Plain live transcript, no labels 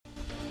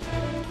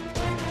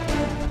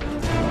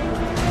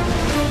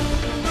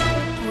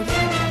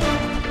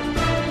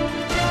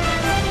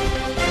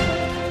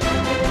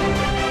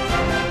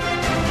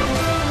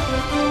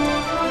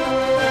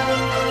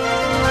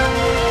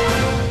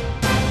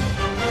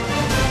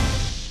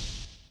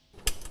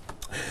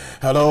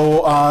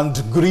Hello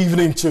and good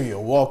evening to you.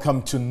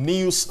 Welcome to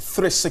News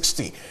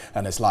 360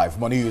 and it's live.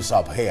 My news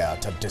up here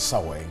at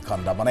Desawe in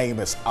Kanda. My name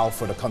is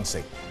Alfred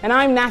Akansi. And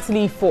I'm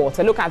Natalie Fort.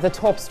 A look at the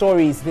top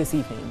stories this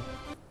evening.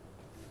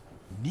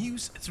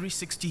 News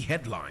 360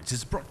 headlines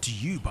is brought to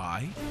you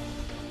by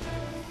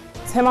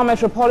Tema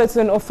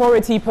Metropolitan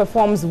Authority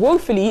performs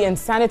woefully in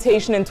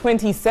sanitation in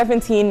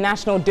 2017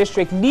 National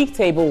District League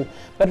table,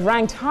 but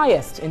ranked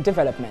highest in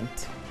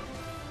development.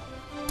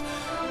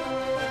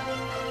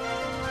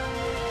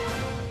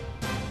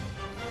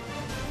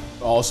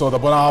 Also, the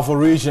Bonavo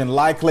region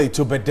likely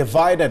to be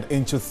divided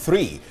into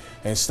 3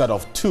 instead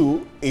of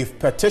 2 if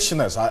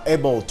petitioners are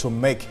able to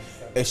make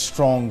a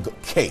strong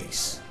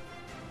case.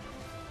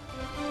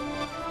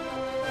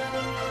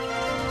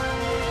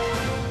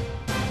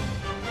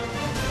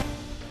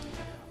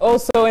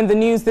 Also in the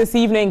news this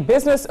evening,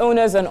 business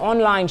owners and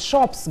online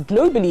shops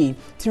globally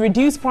to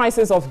reduce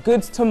prices of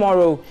goods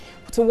tomorrow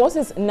to what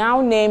is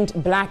now named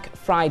Black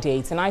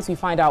Friday. Tonight we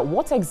find out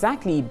what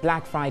exactly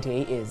Black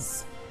Friday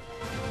is.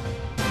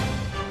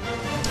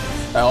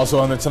 Also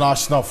on the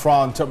international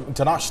front,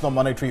 International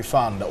Monetary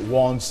Fund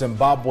warns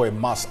Zimbabwe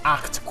must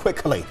act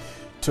quickly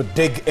to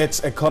dig its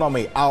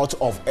economy out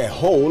of a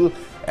hole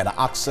and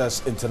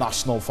access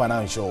international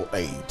financial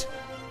aid.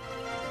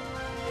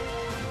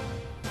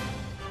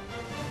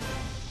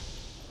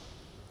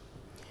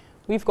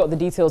 We've got the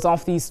details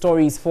of these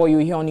stories for you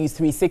here on News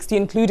 360,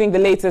 including the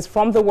latest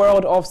from the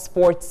world of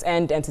sports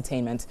and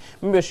entertainment.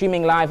 Remember, we're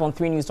streaming live on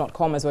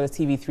 3news.com as well as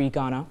TV3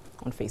 Ghana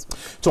on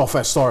Facebook. To our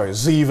first story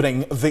this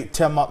evening, the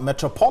Tema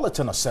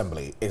Metropolitan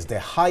Assembly is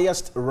the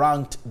highest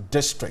ranked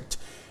district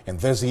in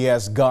this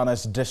year's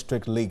Ghana's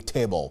District League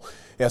table.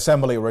 The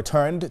Assembly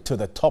returned to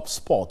the top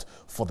spot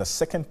for the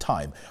second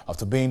time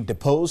after being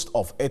deposed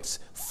of its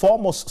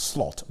foremost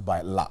slot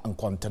by La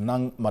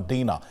Nkwantanang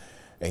Madina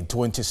in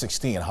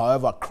 2016.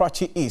 However,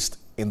 Karachi East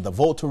in the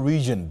Volta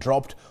region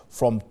dropped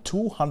from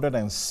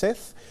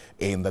 206th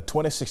in the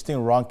 2016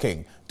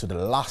 ranking to the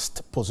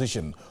last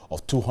position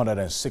of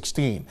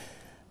 216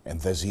 in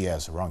this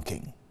year's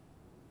ranking.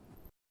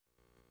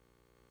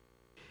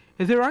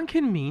 The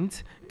ranking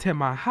means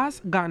Tema has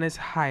Ghana's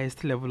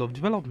highest level of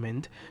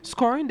development,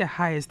 scoring the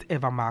highest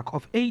ever mark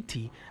of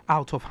 80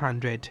 out of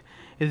 100.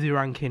 The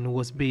ranking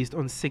was based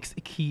on 6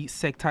 key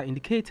sector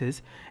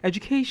indicators: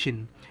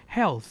 education,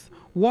 health,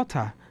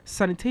 water,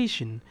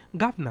 sanitation,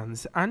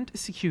 governance and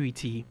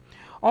security.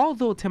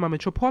 Although Tema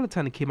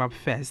Metropolitan came up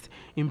first,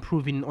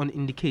 improving on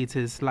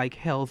indicators like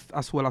health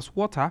as well as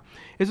water,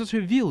 it was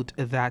revealed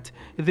that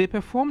they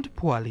performed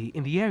poorly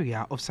in the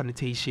area of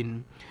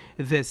sanitation.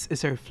 This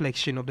is a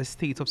reflection of the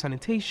state of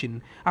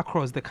sanitation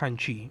across the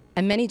country.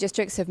 And many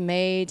districts have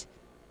made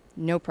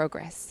no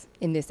progress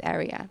in this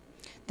area.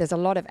 There's a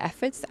lot of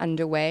efforts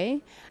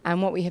underway,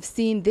 and what we have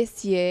seen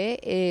this year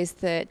is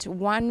that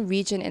one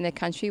region in the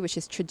country which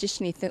is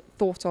traditionally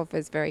thought of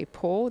as very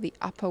poor, the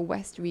Upper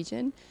West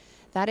region,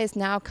 that is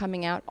now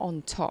coming out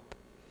on top.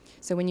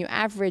 So when you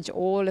average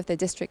all of the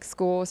district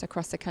scores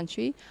across the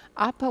country,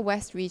 Upper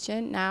West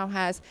region now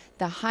has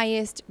the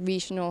highest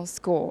regional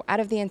score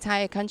out of the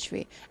entire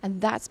country, and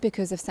that's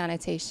because of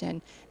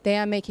sanitation. They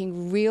are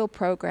making real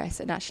progress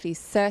in actually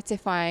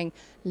certifying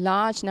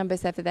large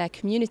numbers of their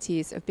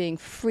communities of being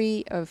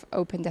free of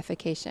open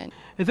defecation.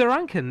 The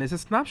ranking is a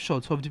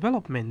snapshot of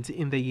development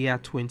in the year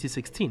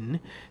 2016.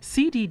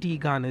 CDD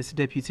Ghana's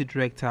Deputy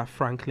Director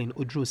Franklin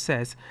Odro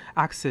says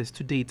access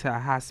to data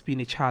has been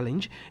a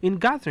challenge in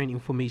gathering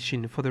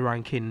information for the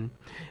ranking.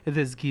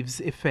 This gives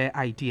a fair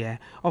idea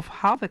of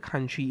how the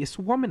country is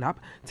warming up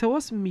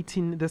towards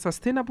meeting the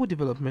Sustainable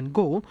Development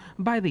Goal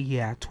by the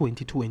year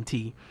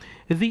 2020.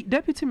 The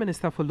Deputy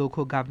Minister for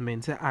Local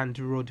Government and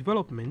Rural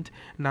Development,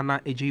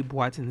 Nana Ejay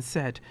Boateng,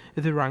 said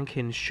the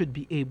ranking should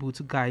be able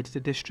to guide the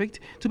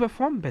district to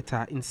perform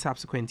better in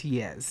subsequent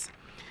years.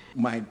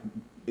 Might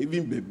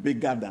even be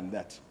bigger than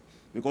that,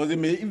 because they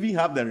may even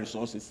have the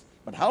resources,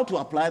 but how to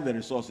apply the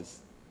resources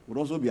would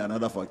also be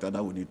another factor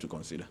that we need to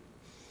consider.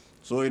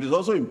 So it is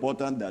also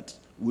important that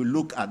we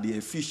look at the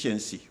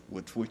efficiency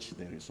with which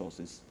the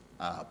resources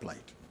are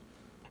applied.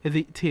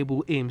 The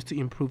table aims to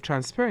improve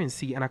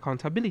transparency and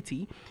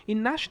accountability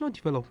in national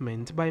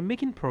development by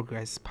making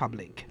progress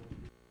public.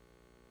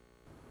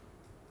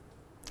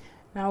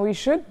 Now, we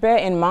should bear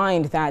in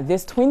mind that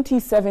this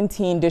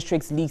 2017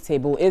 Districts League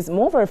table is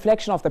more of a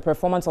reflection of the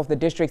performance of the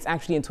districts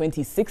actually in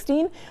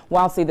 2016,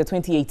 while, say, the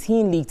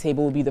 2018 League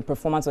table will be the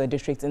performance of the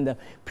districts in the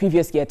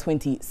previous year,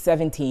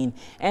 2017.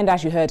 And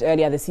as you heard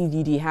earlier, the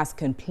CDD has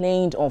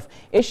complained of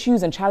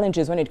issues and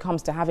challenges when it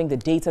comes to having the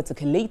data to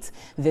collate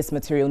this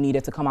material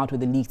needed to come out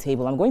with the League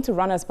table. I'm going to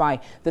run us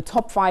by the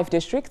top 5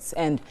 districts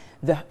and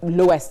the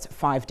lowest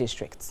 5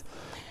 districts.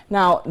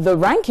 Now, the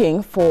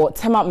ranking for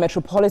Tema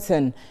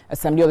Metropolitan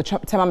Assembly, or the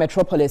Tema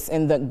Metropolis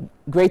in the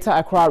Greater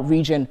Accra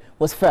region,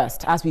 was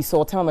first. As we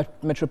saw, Tema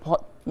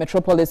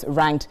Metropolis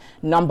ranked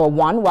number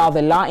 1, while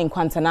the La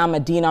Nkwantana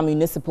Medina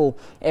municipal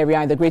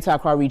area in the Greater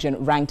Accra region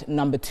ranked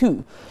number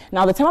 2.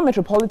 Now, the Tema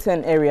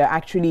metropolitan area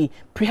actually,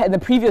 the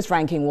previous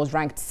ranking was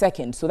ranked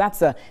 2nd, so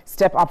that's a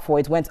step up for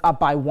it, went up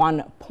by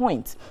 1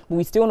 point. But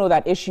we still know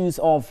that issues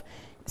of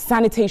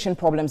sanitation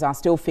problems are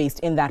still faced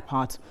in that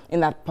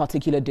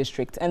particular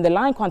district. And the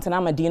La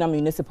Nkwantana Medina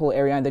municipal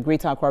area in the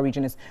Greater Accra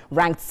region is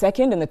ranked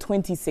 2nd in the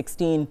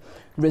 2016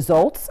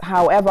 results.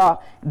 However,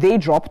 they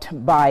dropped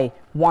by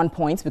 1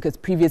 point because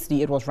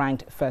previously it was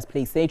ranked 1st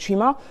place. The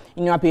Etrima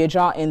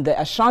Inuapeja in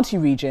the Ashanti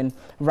region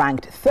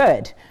ranked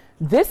 3rd.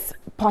 This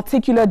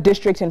particular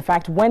district, in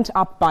fact, went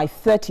up by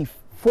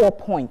 34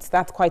 points.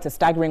 That's quite a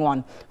staggering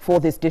one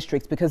for this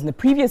district because in the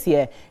previous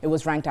year it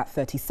was ranked at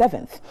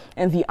 37th.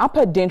 And the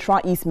Upper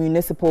Dentra East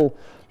municipal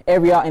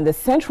area in the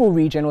central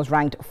region was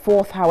ranked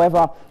 4th,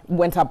 however,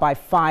 went up by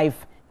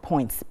 5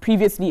 points.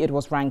 Previously it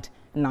was ranked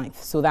 9th,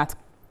 so that's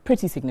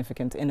pretty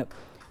significant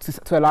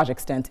to a large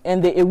extent.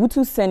 And the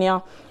Ewutu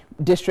Senia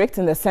district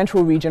in the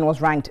central region was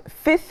ranked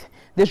 5th.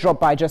 This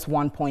dropped by just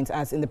 1 point,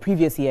 as in the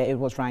previous year it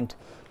was ranked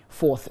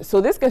 4th.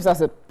 So this gives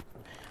us an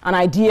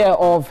idea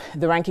of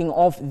the ranking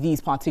of these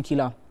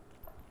particular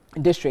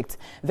districts.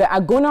 The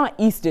Agona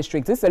East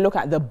district, this is a look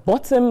at the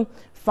bottom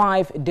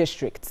 5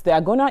 districts. The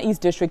Agona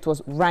East district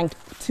was ranked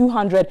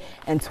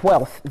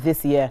 212th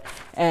this year,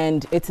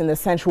 and it's in the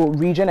central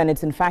region, and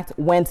it's in fact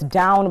went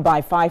down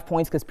by 5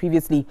 points because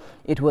previously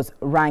it was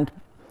ranked,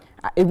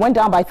 it went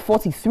down by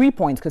 43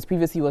 points because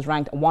previously it was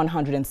ranked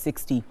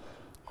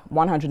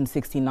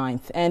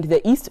 169th. And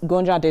the East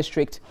Gonja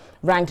district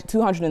ranked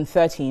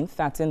 213th,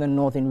 that's in the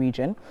northern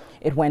region.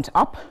 It went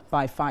up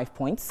by 5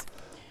 points.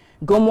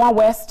 Gomwa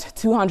West,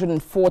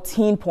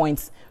 214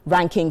 points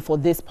ranking for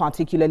this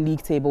particular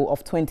league table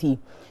of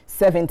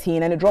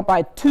 2017, and it dropped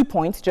by 2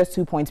 points, just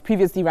 2 points,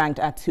 previously ranked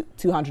at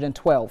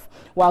 212.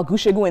 While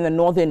Gushegu in the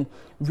northern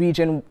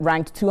region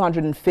ranked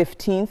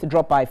 215th,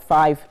 dropped by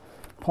 5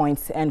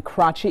 points, and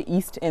Karachi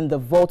East in the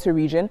Volta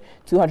region,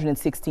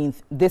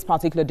 216th. This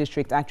particular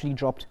district actually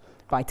dropped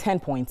by 10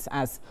 points,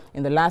 as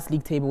in the last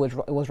league table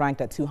it was ranked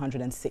at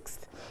 206th.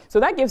 So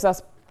that gives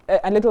us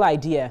a little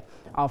idea,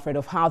 Alfred,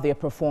 of how they're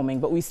performing,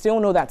 but we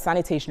still know that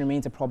sanitation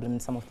remains a problem in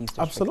some of these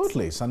districts.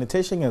 Absolutely.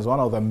 Sanitation is one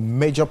of the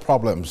major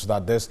problems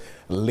that this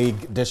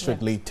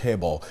district league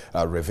table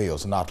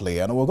reveals, Natalie.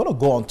 And we're going to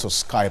go on to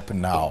Skype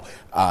now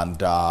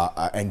and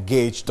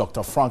engage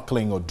Dr.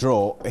 Franklin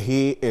Odro.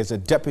 He is a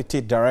deputy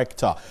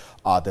director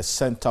at the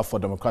Center for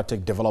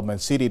Democratic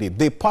Development, CDD.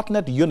 They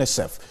partnered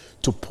UNICEF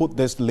to put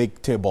this league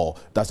table,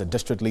 that's a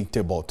district league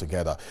table,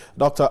 together.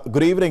 Doctor,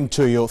 good evening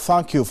to you.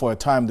 Thank you for your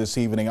time this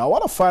evening. I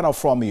want to find out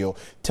from you,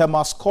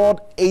 Tema scored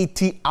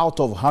 80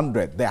 out of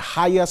 100, the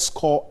highest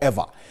score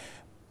ever.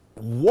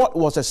 What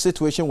was the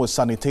situation with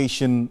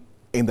sanitation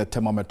in the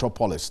Tema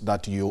metropolis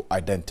that you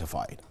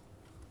identified?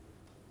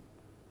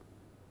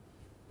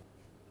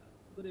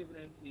 Good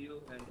evening to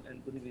you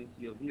and good evening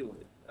to your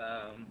viewers.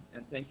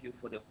 And thank you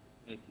for the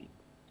opportunity.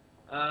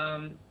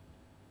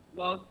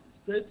 Well,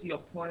 straight to your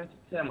point,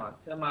 Tema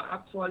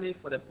actually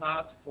for the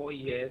past 4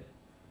 years,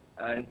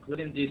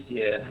 including this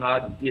year,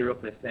 had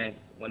 0%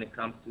 when it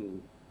comes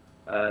to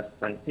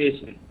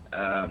sanitation.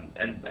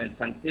 And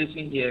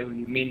sanitation here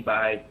we mean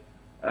by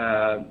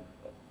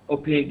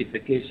open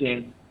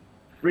defecation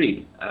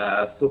free.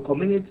 So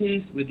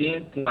communities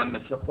within Tema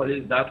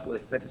metropolis that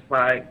were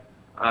certified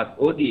as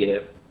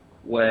ODF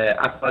were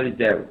actually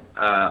zero,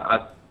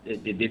 as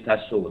the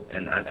data showed,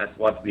 and as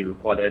what we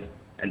recorded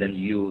and then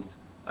used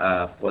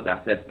for the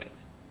assessment.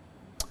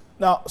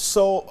 Now,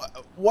 so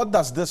what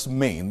does this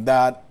mean?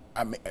 That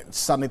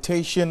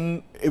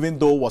sanitation, even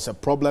though was a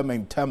problem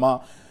in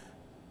Tema,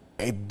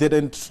 it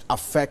didn't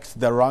affect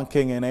the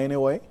ranking in any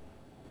way?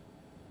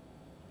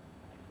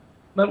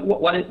 But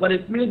what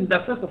it means is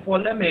that, first of all,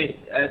 let me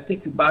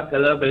take you back a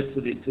little bit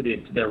to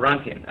the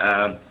ranking.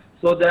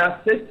 So there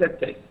are 6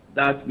 sectors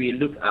that we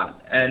look at,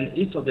 and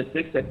each of the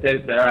 6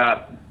 sectors there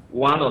are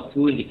 1 or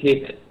 2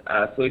 indicators.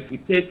 So if we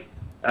take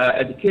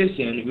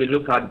education, we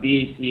look at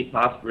BEC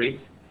pass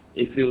rates.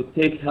 If you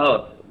take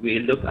health, we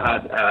look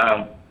at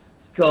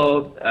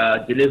skills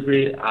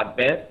delivery at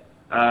best.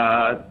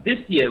 This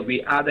year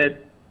we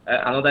added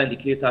another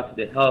indicator to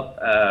the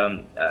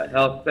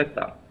health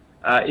sector.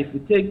 If we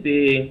take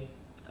the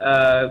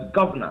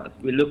governance,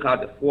 we look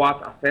at the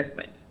FWAT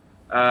assessment.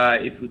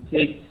 If we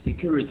take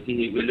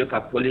security, we look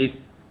at police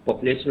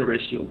population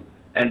ratio.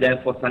 And then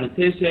for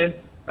sanitation,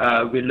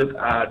 we look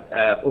at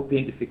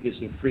open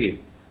defecation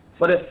free.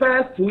 For the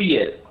first 2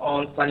 years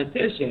on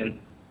sanitation,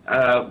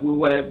 we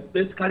were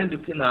basically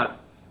looking at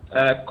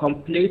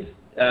complete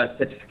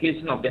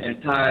certification of the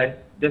entire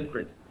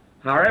district.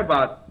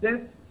 However,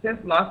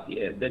 since last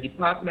year, the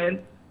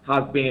department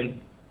has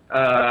been,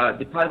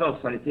 Department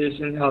of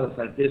Sanitation, Health and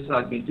Sanitation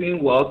has been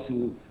doing well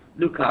to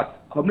look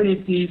at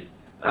communities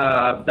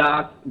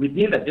that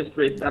within the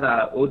district that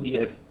are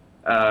ODF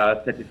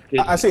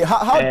certification. I see.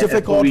 How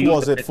difficult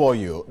was it for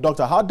you,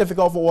 Doctor? How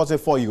difficult was it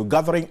for you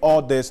gathering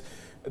all this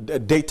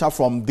data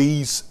from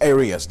these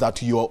areas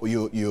that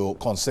you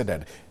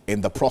considered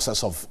in the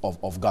process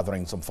of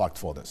gathering some fact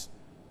for this?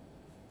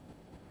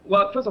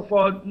 Well, first of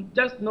all,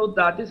 just note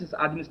that this is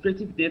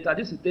administrative data.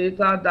 This is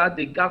data that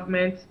the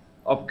government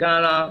of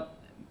Ghana,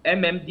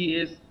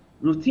 MMDAs,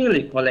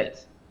 routinely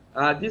collect.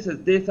 This is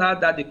data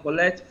that they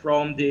collect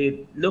from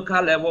the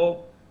local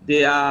level.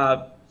 They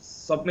are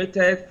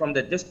submitted from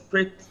the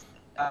district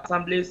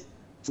assemblies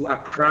to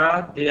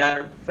Accra. They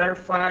are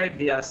verified,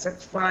 they are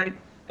certified,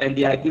 and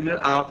they are given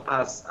out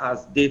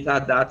as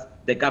data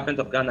that the government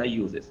of Ghana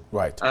uses.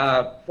 Right.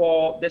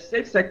 For the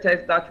 6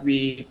 sectors that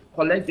we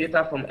collect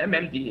data from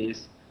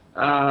MMDAs,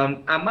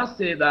 I must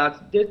say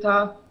that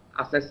data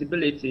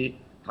accessibility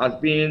has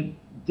been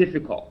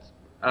difficult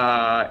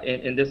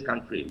in this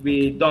country.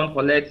 We don't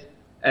collect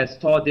and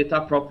store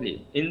data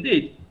properly.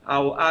 Indeed, I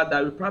will add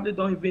that we probably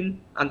don't even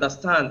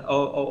understand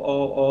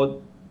or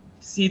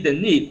see the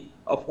need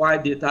of why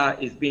data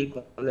is being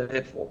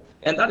collected for.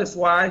 And that is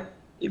why,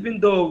 even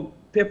though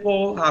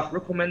people have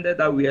recommended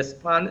that we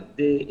expand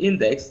the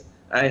index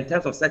in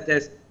terms of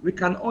sectors, we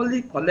can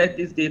only collect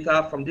this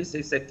data from these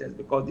 6 sectors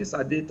because these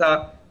are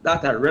data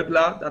that are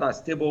regular, that are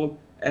stable,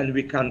 and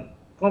we can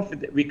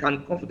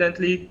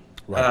confidently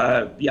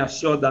be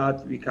assured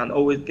that we can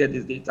always get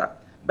this data.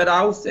 But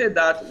I would say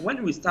that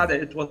when we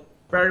started, it was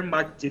very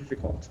much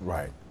difficult.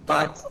 Right.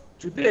 But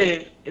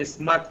today it's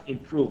much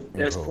improved.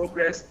 There's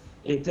progress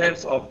in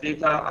terms of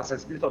data,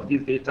 accessibility of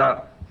these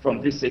data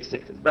from these 6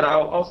 sectors. But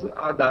I'll also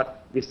add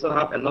that we still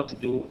have a lot to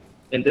do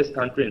in this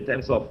country in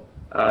terms of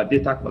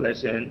data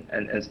collection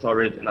and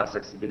storage and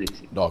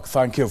accessibility. Doc,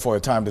 thank you for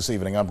your time this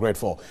evening. I'm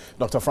grateful.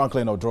 Dr.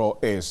 Franklin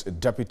Odro is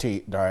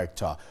Deputy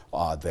Director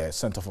at the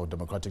Center for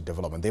Democratic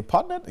Development. They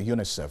partnered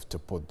UNICEF to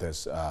put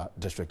this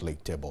district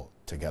league table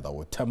together,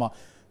 with Tema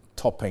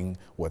topping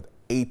with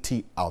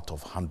 80 out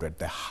of 100,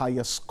 the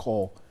highest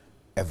score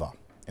ever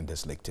in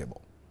this league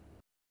table.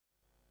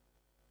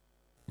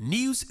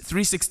 News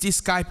 360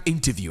 Skype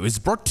interview is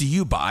brought to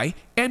you by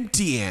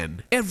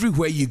MTN.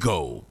 Everywhere you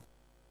go.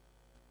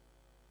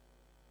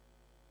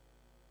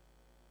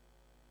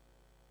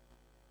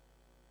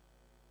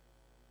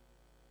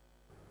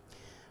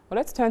 Well,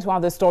 let's turn to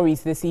other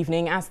stories this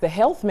evening as the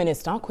Health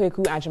Minister,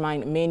 Kweku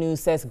Agyeman-Manu,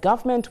 says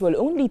government will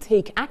only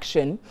take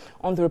action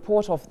on the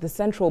report of the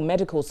Central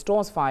Medical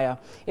Stores fire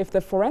if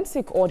the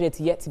forensic audit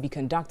yet to be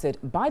conducted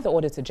by the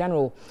Auditor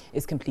General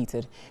is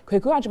completed.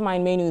 Kweku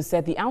Agyeman-Manu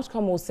said the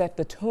outcome will set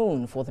the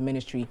tone for the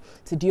ministry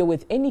to deal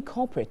with any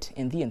culprit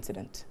in the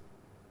incident.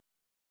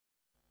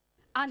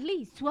 At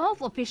least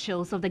 12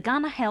 officials of the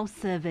Ghana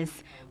Health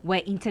Service were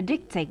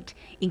interdicted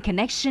in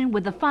connection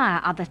with the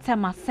fire at the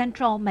Tema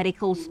Central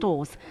Medical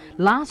Stores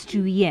last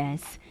 2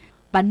 years,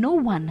 but no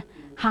one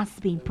has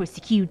been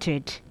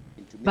prosecuted.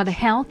 But the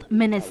Health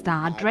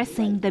Minister,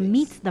 addressing the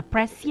Meet the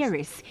Press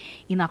series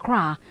in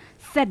Accra,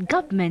 said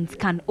government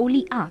can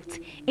only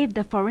act if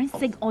the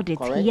forensic audit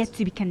yet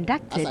to be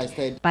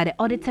conducted by the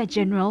Auditor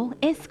General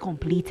is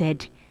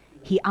completed.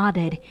 He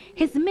added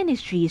his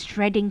ministry is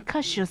treading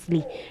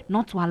cautiously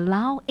not to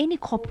allow any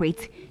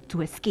culprit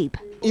to escape.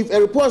 If a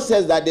report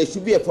says that there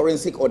should be a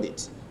forensic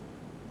audit,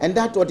 and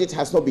that audit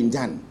has not been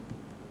done,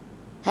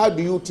 how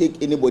do you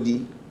take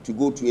anybody to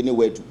go to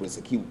anywhere to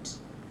prosecute?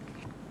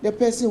 The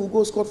person will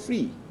go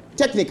scot-free.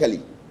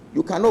 Technically,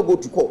 you cannot go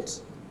to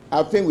court.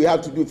 I think we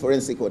have to do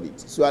forensic audit.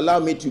 So allow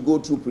me to go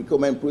through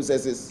procurement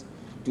processes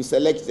to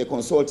select the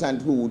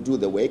consultant who will do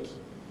the work.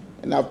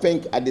 And I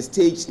think at the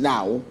stage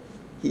now,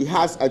 he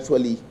has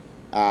actually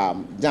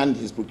done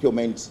his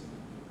procurement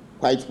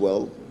quite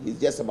well. He's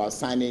just about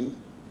signing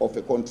off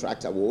a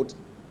contract award,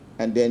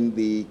 and then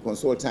the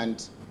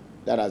consultant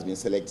that has been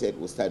selected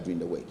will start doing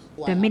the work.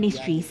 The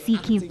ministry is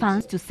seeking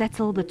funds to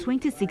settle the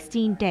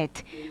 2016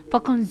 debt for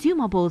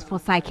consumables for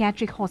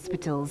psychiatric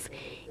hospitals.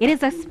 It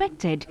is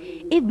expected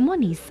if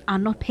monies are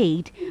not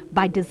paid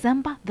by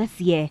December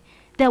this year,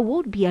 there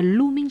would be a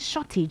looming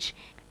shortage,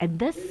 and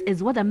this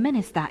is what the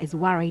minister is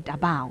worried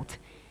about.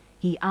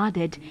 He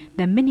added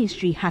the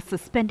ministry has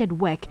suspended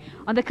work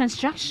on the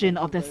construction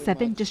of the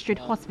 7 district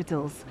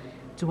hospitals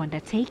to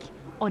undertake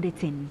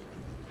auditing.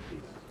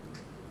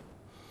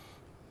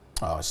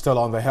 Still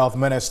on the Health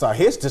Minister,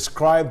 he's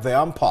described the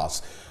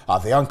impasse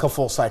at the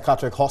Ankerfall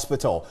Psychiatric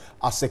Hospital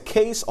as a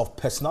case of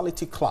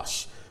personality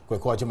clash.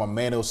 Kweku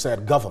Agyeman-Manu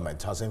said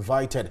government has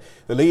invited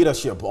the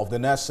leadership of the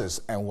nurses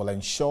and will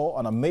ensure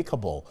an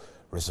amicable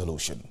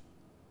resolution.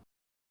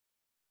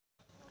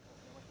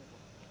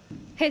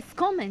 His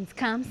comments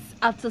comes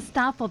after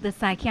staff of the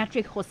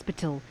psychiatric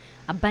hospital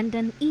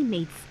abandoned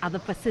inmates at the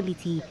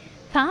facility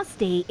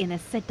Thursday in a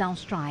sit-down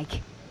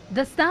strike.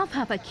 The staff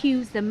have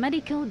accused the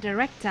medical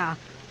director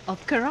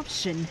of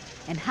corruption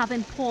and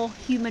having poor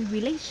human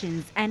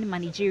relations and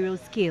managerial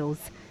skills.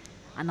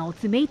 An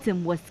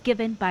ultimatum was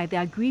given by the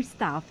aggrieved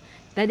staff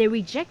that they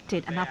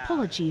rejected an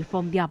apology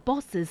from their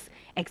bosses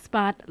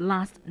expired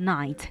last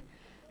night.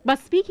 But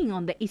speaking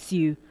on the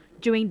issue,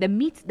 during the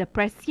Meet the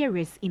Press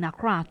series in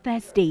Accra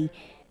Thursday,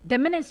 the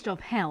Minister of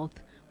Health,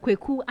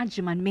 Kweku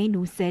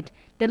Agyeman-Manu, said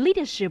the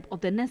leadership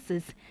of the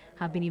nurses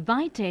have been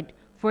invited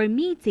for a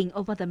meeting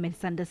over the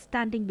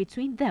misunderstanding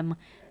between them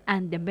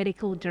and the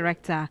medical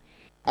director.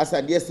 As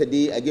at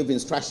yesterday, I gave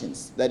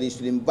instructions that they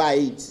should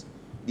invite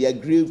the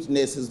aggrieved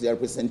nurses, their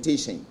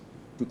representation,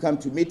 to come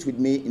to meet with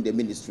me in the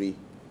ministry,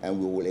 and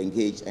we will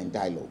engage and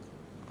dialogue.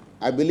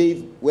 I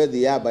believe where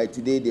they are by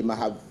today, they may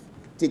have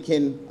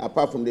taken,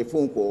 apart from the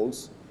phone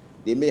calls,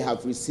 they may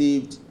have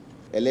received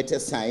a letter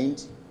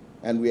signed,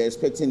 and we are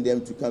expecting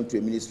them to come to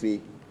a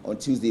ministry on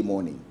Tuesday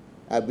morning.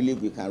 I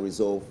believe we can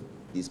resolve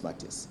these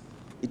matters.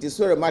 It is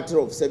not a matter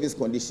of service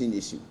condition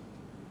issue.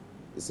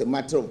 It's a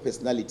matter of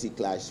personality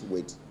clash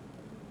with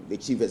the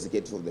chief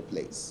executive of the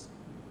place.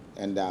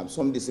 And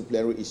some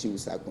disciplinary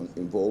issues are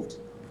involved.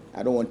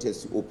 I don't want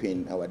us to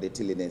open our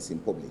dirty linens in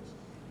public.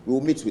 We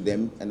will meet with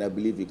them, and I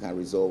believe we can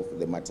resolve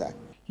the matter.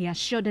 He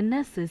assured the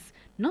nurses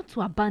not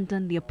to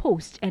abandon their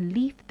post and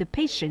leave the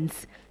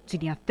patients to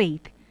their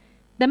fate.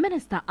 The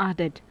minister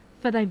added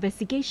further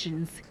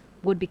investigations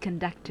would be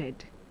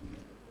conducted.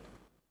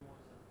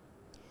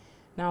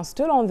 Now,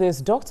 still on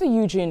this, Dr.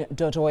 Eugene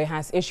Dodoi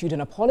has issued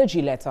an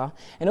apology letter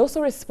and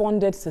also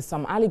responded to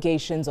some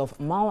allegations of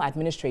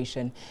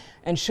maladministration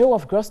and show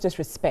of gross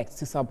disrespect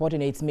to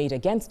subordinates made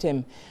against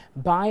him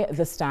by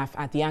the staff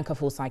at the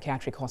Ankerful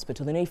Psychiatric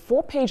Hospital. In a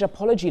 4-page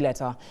apology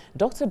letter,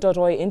 Dr.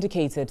 Dodoi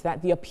indicated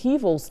that the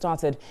upheaval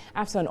started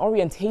after an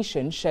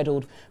orientation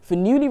scheduled for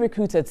newly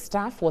recruited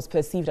staff was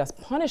perceived as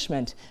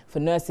punishment for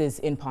nurses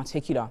in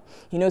particular.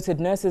 He noted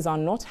nurses are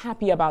not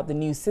happy about the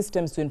new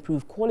systems to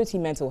improve quality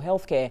mental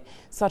health care,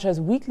 such as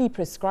weekly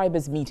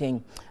prescribers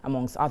meeting,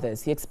 amongst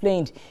others. He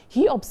explained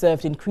he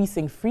observed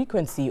increasing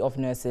frequency of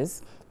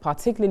nurses,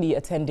 particularly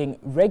attending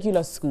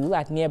regular school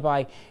at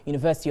nearby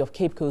University of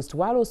Cape Coast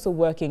while also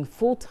working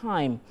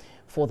full-time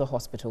for the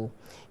hospital.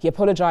 He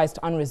apologized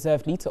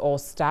unreservedly to all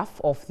staff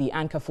of the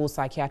Ankerful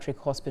Psychiatric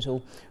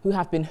Hospital who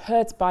have been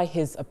hurt by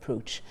his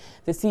approach.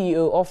 The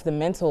CEO of the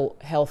Mental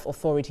Health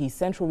Authority,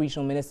 Central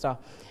Regional Minister,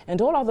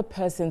 and all other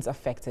persons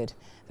affected.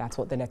 That's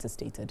what the letter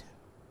stated.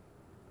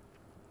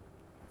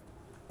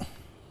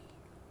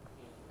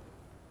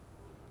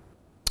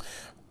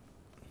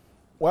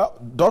 Well,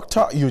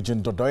 Dr.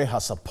 Eugene Dodoi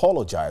has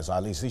apologized,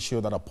 at least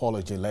issued an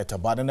apology letter.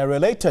 But in a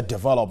related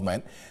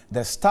development,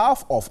 the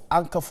staff of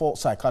Ankerful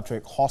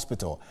Psychiatric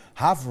Hospital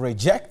have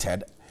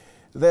rejected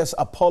this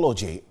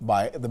apology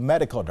by the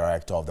medical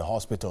director of the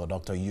hospital,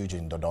 Dr.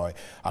 Eugene Dodoi.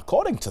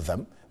 According to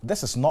them,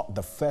 this is not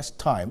the first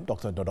time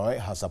Dr. Dodoi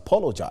has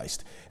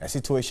apologized, a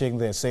situation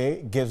they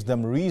say gives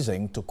them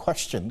reason to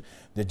question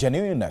the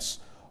genuineness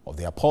of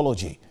the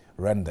apology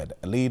rendered.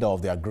 A leader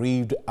of the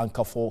aggrieved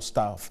Ankerful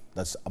staff,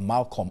 that's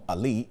Malcolm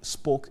Ali,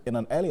 spoke in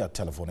an earlier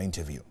telephone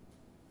interview.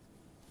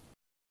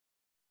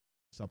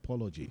 This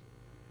apology.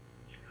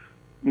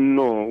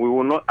 No, we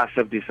will not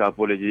accept this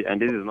apology, and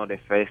this is not the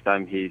first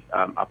time he's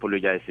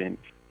apologizing.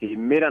 He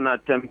made an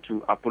attempt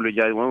to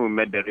apologize when we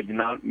met the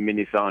regional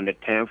minister on the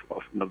 10th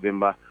of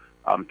November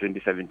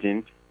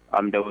 2017.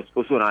 There was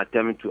also an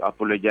attempt to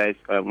apologize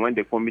when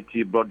the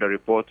committee brought the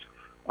report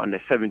on the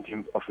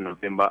 17th of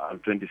November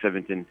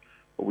 2017.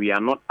 We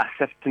are not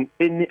accepting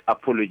any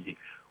apology.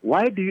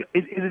 Why do you?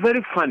 It's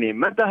very funny.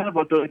 Mental Health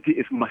Authority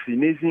is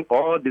machinizing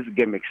all these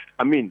gimmicks.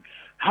 I mean,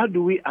 how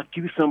do we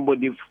accuse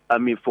somebody,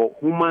 for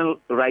human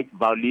rights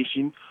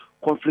violation,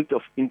 conflict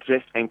of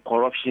interest, and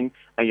corruption,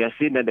 and you're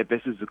saying that the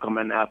person should come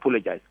and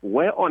apologize?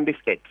 Where on this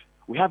earth?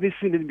 We haven't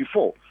seen it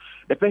before.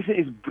 The person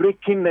is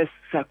breaking us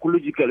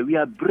psychologically. We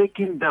are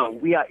breaking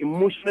down. We are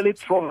emotionally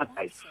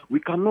traumatized. We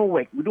cannot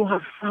work. We don't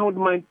have sound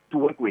mind to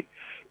work with.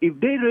 If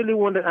they really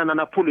wanted an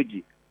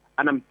apology,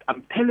 and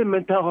I'm telling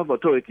Mental Health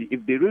Authority,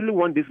 if they really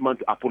want this man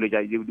to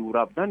apologize, they would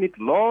have done it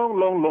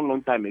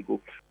long time ago.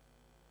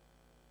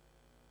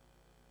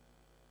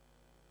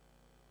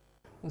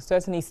 We'll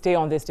certainly stay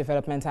on this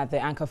development at the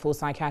Ankerful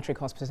Psychiatric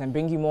Hospital and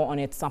bring you more on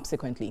it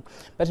subsequently.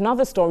 But in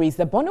other stories,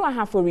 the Bono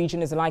Ahafo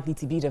region is likely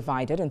to be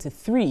divided into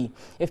 3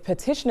 if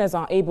petitioners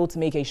are able to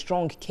make a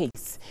strong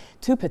case.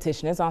 2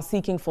 petitioners are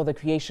seeking for the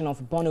creation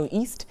of Bono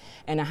East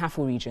and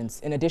Ahafo regions,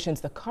 in addition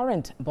to the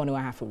current Bono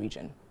Ahafo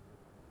region.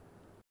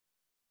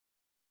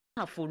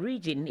 The Ahafo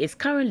region is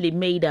currently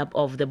made up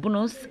of the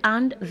Bonos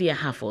and the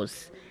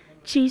Ahafos.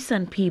 Chiefs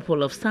and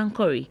people of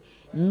Sankore,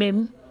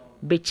 Mim,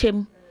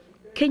 Bechem,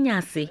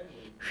 Kenyasi,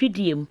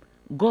 Hwidiem,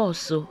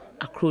 Gorso,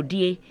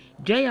 Akrodie,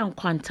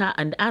 Jayankwanta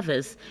and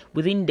others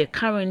within the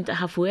current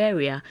Ahafo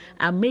area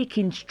are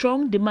making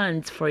strong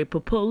demands for a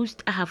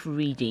proposed Ahafo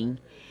region.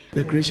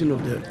 The creation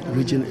of the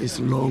region is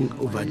long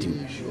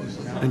overdue,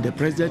 and the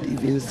president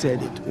even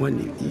said it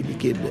when he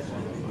became there.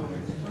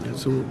 And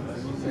so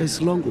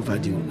it's long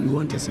overdue. We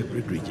want a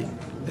separate region.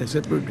 A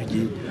separate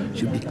region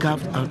should be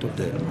carved out of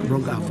the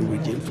Wrong Ahafo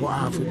region for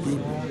Ahafo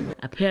people.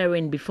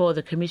 Appearing before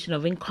the Commission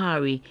of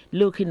Inquiry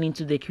looking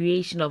into the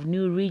creation of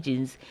new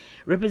regions,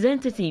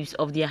 representatives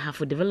of the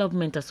Ahafo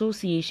Development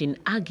Association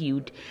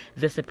argued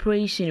the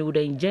separation would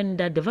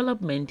engender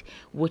development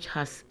which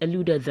has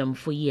eluded them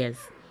for years.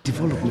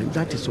 development.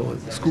 That is all.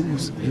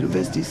 Schools,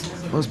 universities,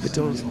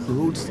 hospitals,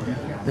 roads,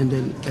 and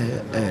then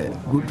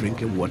good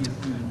drinking water.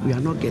 We are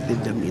not getting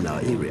them in our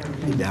area,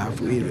 in the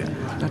Ahafo area.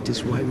 That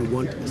is why we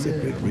want a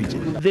separate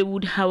region. They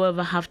would,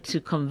 however, have to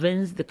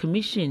convince the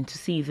commission to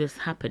see this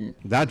happen.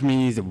 That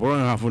means the Burong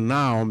Ahafo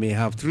now may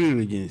have 3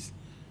 regions.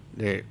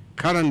 The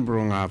current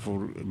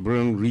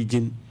Burong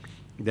region,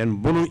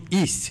 then Burong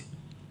East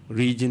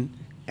region,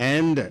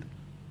 and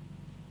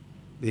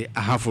the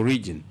Ahafo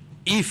region,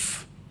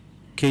 if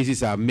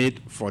cases are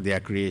made for their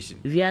creation.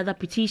 The other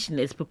petition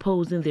is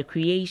proposing the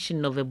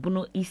creation of a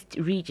Bono East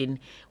region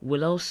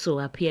will also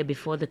appear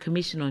before the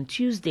Commission on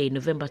Tuesday,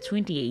 November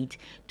 28,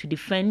 to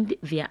defend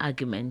their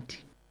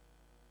argument.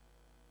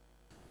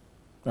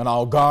 And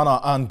now Ghana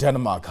and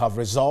Denmark have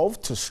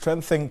resolved to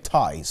strengthen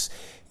ties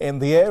in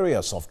the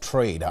areas of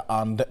trade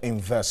and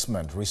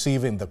investment,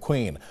 receiving the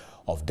Queen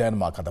of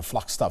Denmark at the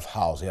Flagstaff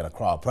House in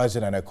Accra.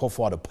 President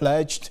Akufo-Addo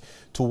pledged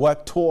to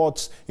work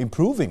towards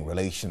improving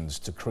relations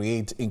to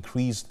create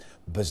increased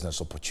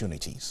business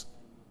opportunities.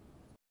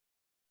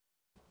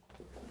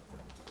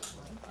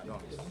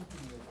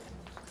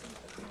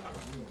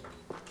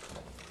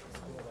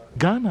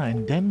 Ghana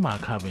and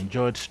Denmark have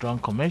enjoyed strong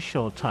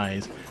commercial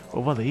ties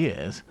over the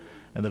years,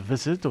 and the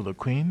visit of the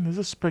Queen is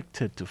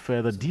expected to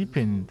further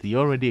deepen the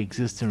already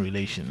existing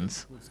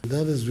relations.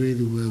 That is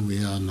really where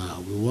we are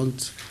now. We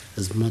want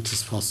as much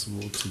as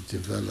possible to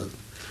develop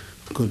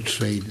good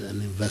trade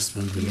and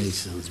investment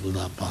relations with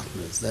our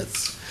partners.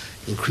 That's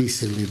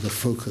increasingly the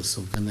focus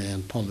of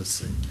Ghanaian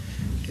policy,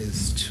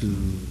 is to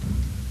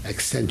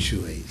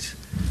accentuate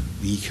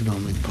the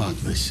economic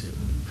partnership,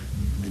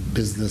 the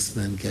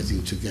businessmen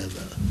getting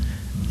together,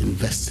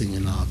 investing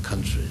in our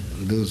country,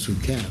 and those who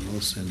can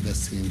also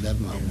investing in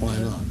Denmark. Why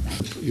not?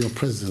 Your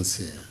presence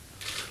here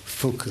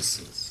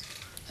focuses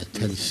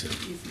attention,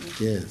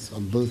 yes,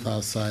 on both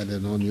our side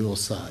and on your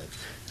side,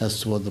 as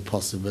to what the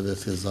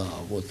possibilities are,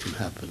 what can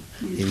happen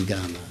in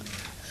Ghana.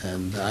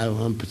 And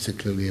I'm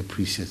particularly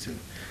appreciative.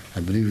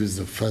 I believe it's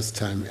the first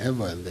time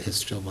ever in the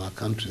history of our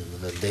country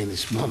that a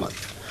Danish monarch.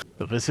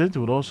 The visit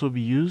would also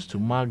be used to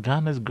mark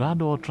Ghana's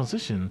gradual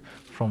transition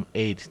from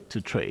aid to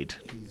trade.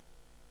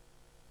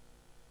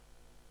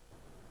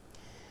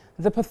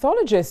 The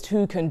pathologist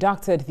who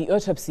conducted the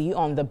autopsy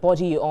on the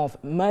body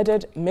of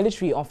murdered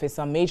military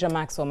officer Major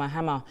Maxwell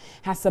Mahama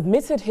has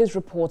submitted his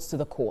reports to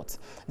the court.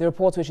 The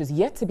report, which is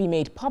yet to be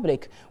made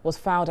public, was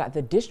filed at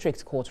the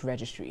District Court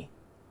Registry.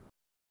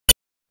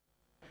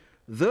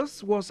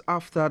 This was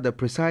after the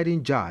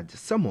presiding judge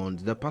summoned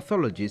the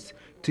pathologist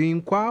to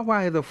inquire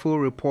why the full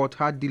report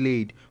had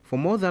delayed for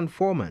more than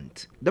 4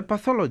 months. The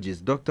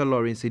pathologist, Dr.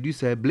 Lawrence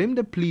Edusei, blamed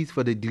the police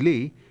for the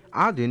delay,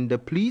 adding the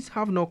police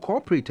have not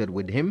cooperated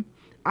with him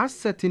as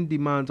certain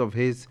demands of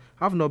his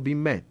have not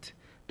been met.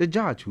 The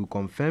judge, who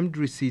confirmed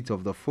receipt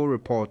of the full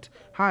report,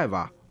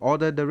 however,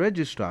 ordered the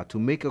registrar to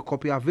make a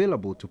copy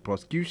available to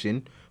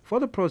prosecution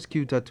for the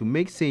prosecutor to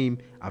make same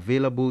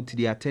available to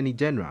the Attorney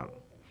General.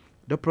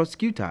 The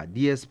prosecutor,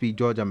 DSP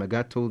George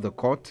Amega, told the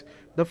court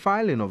the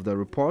filing of the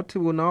report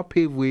will now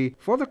pave way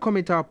for the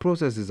committal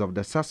processes of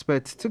the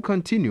suspect to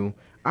continue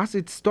as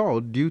it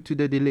stalled due to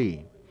the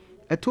delay.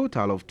 A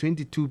total of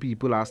 22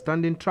 people are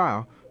standing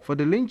trial for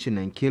the lynching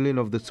and killing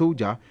of the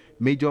soldier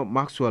Major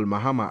Maxwell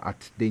Mahama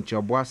at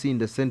Denchabuasi in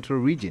the Central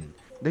Region.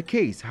 The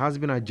case has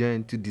been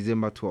adjourned to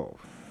December 12.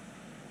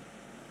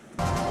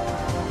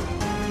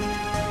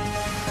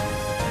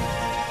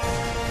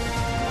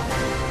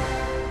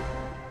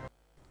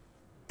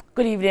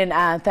 Good evening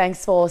and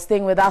thanks for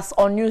staying with us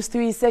on News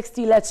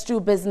 360. Let's do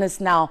business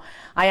now.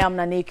 I am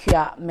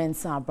Nanekia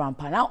Mensah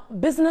Brampa. Now,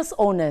 business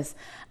owners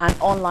and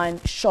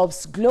online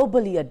shops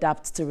globally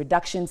adapt to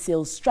reduction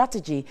sales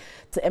strategy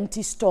to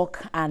empty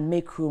stock and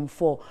make room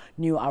for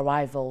new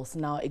arrivals.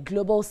 Now, a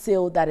global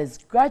sale that is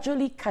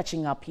gradually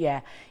catching up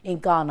here in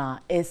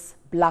Ghana is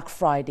Black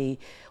Friday.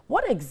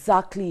 What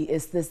exactly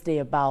is this day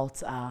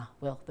about?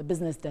 Well, the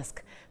business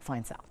desk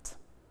finds out.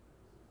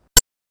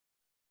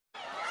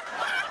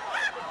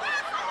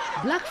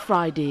 Black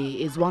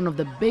Friday is one of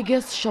the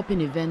biggest shopping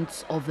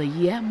events of the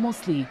year,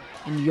 mostly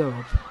in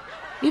Europe.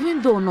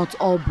 Even though not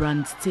all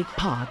brands take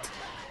part,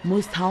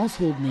 most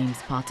household names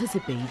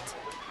participate.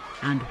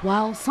 And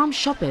while some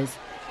shoppers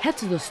head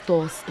to the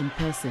stores in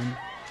person,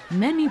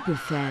 many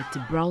prefer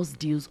to browse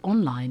deals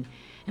online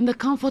in the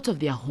comfort of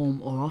their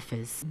home or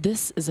office.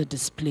 This is a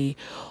display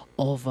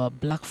of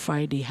Black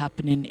Friday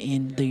happening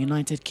in the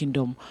United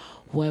Kingdom,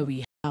 where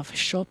we have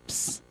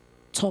shops,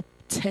 top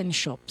 10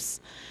 shops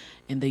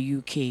in the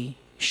UK,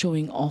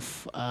 showing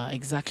off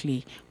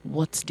exactly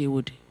what they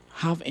would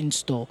have in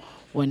store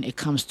when it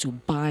comes to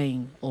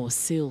buying or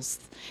sales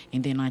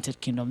in the United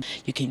Kingdom.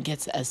 You can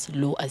get as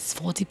low as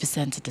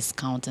 40%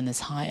 discount and as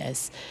high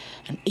as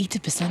an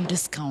 80%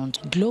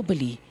 discount.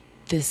 Globally,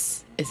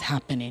 this is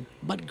happening,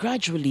 but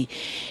gradually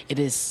it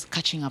is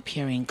catching up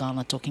here in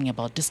Ghana, talking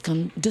about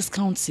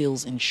discount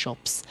sales in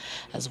shops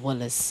as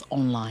well as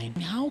online.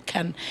 How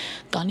can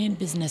Ghanaian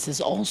businesses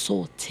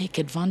also take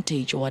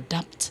advantage or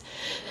adapt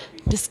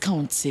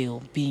discount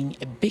sale being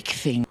a big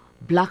thing?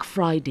 Black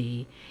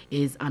Friday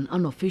is an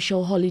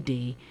unofficial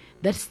holiday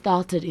that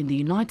started in the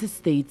United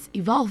States,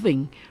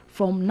 evolving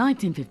from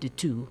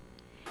 1952.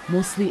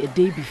 Mostly a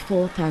day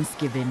before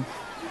Thanksgiving,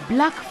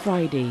 Black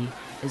Friday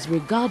is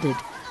regarded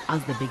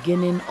as the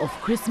beginning of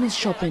Christmas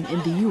shopping in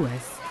the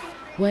US,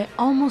 where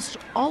almost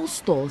all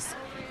stores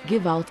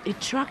give out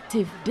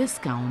attractive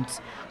discounts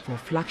for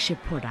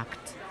flagship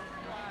products.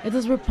 It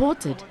is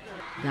reported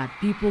that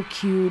people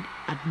queued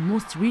at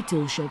most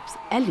retail shops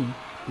early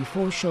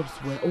before shops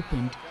were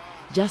opened,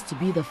 just to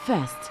be the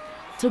first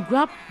to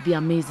grab the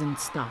amazing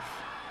stuff.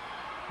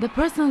 The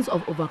presence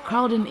of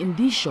overcrowding in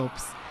these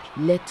shops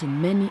led to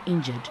many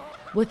injured,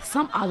 with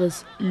some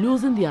others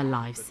losing their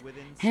lives,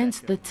 hence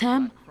the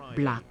term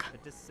black.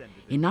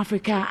 In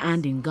Africa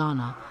and in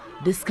Ghana,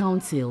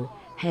 discount sale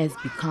has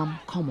become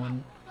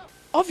common.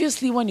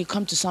 Obviously, when you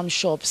come to some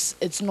shops,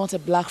 it's not a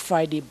Black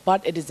Friday,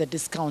 but it is a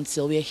discount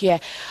sale. We are here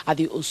at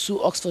the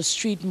Osu Oxford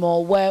Street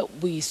Mall, where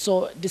we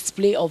saw a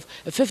display of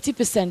a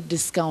 50%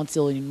 discount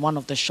sale in one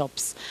of the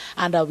shops.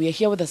 And we are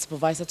here with the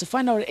supervisor to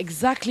find out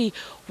exactly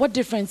what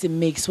difference it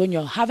makes when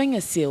you're having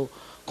a sale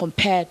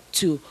compared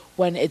to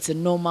when it's a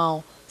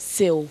normal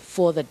sale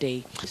for the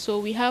day. So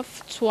we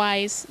have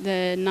twice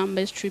the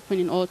numbers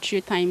trooping in, or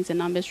 3 times the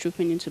numbers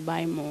trooping in to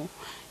buy more.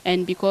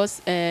 And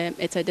because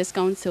it's a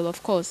discount sale,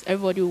 of course,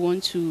 everybody will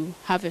want to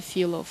have a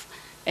feel of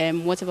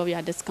whatever we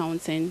are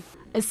discounting.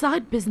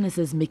 Aside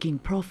businesses making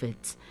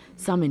profits,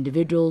 some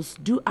individuals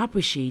do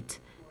appreciate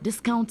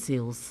discount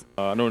sales.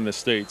 I know in the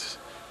States,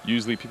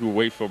 usually people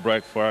wait for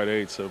Black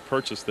Friday to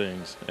purchase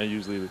things, and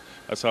usually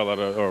that's how a lot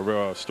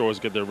of stores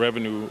get their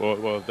revenue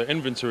or the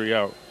inventory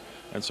out.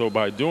 And so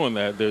by doing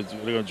that, they're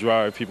going to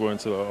drive people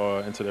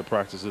into their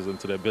practices,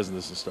 into their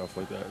business and stuff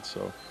like that.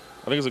 So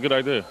I think it's a good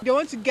idea. They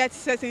want to get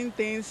certain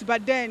things,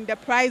 but then the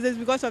prices,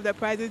 because of the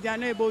prices, they are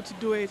not able to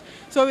do it.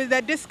 So with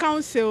the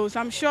discount sales,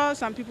 I'm sure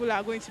some people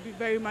are going to be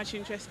very much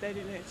interested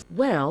in it.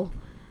 Well,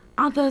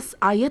 others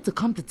are yet to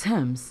come to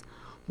terms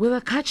with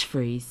a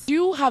catchphrase. Do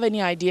you have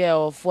any idea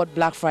of what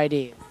Black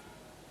Friday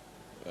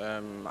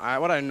is?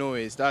 What I know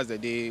is that's the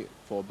day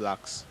for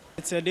blacks.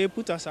 It's a day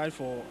put aside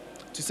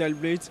to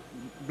celebrate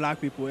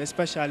black people,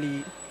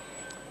 especially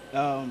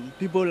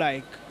people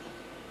like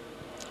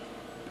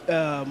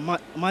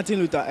Martin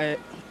Luther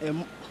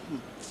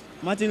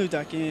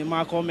King,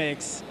 Malcolm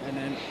X, and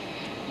then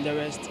the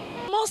rest.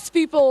 Most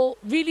people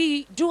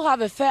really do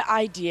have a fair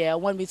idea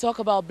when we talk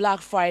about Black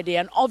Friday,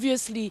 and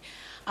obviously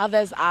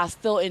others are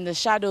still in the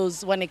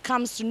shadows when it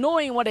comes to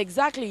knowing what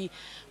exactly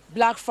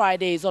Black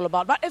Friday is all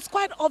about. But it's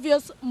quite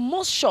obvious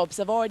most shops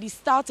have already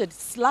started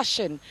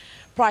slashing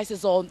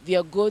prices on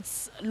their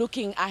goods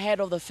looking ahead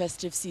of the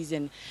festive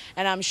season.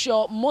 And I'm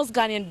sure most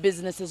Ghanaian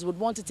businesses would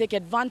want to take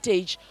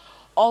advantage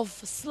of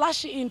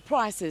slashing in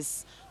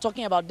prices,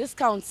 talking about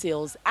discount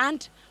sales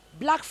and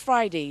Black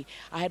Friday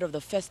ahead of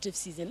the festive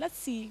season. Let's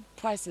see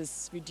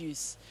prices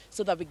reduce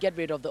so that we get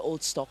rid of the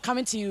old stock.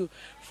 Coming to you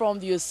from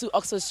the Osu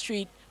Oxford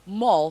Street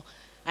Mall,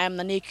 I am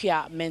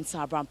Nanekia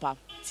Mensah Brampa,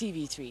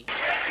 TV3.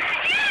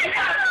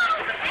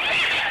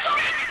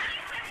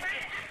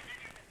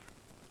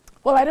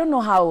 Well, I don't know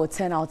how it will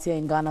turn out here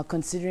in Ghana,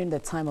 considering the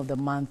time of the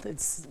month.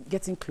 It's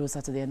getting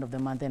closer to the end of the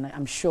month, and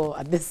I'm sure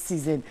at this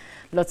season,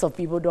 lots of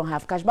people don't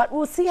have cash. But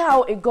we'll see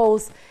how it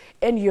goes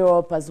in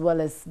Europe as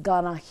well as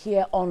Ghana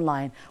here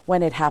online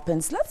when it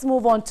happens. Let's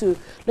move on to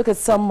look at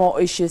some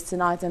more issues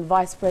tonight. And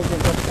Vice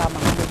President Dr.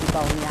 Mahamudu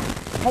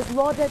Bawumia has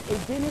lauded a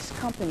Danish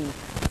company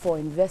for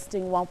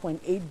investing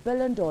 $1.8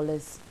 billion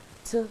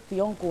to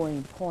the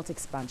ongoing port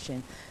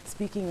expansion.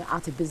 Speaking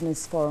at a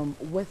business forum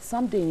with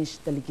some Danish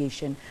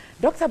delegation,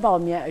 Dr.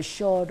 Bawumia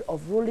assured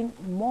of rolling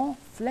more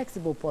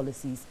flexible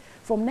policies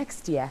from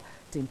next year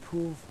to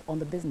improve on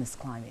the business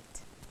climate.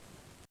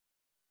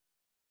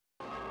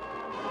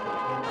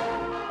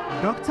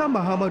 Dr.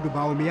 Mahamudu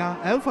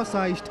Bawumia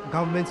emphasized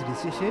government's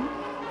decision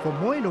for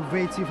more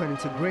innovative and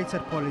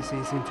integrated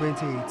policies in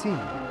 2018.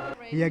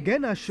 He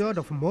again assured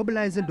of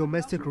mobilizing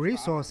domestic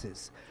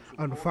resources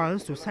and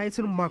funds to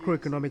tighten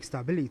macroeconomic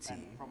stability.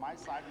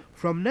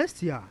 From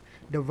next year,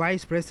 the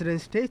Vice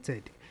President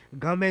stated,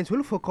 government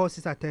will focus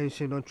its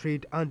attention on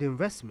trade and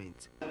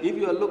investment. If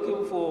you are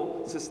looking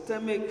for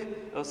systemic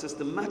or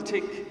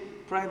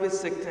systematic private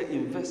sector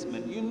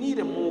investment, you need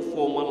a more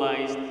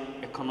formalized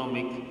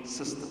economic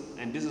system.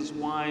 And this is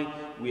why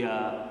we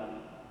are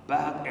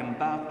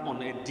embarked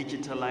on a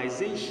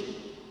digitalization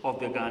of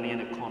the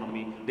Ghanaian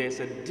economy. There's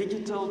a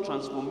digital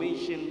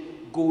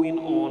transformation going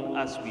on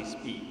as we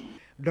speak.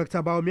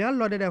 Dr. Bawumia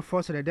lauded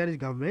efforts of the Danish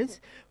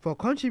government for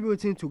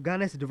contributing to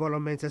Ghana's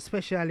development,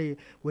 especially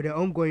with the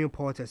ongoing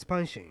port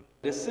expansion.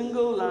 The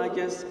single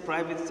largest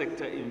private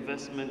sector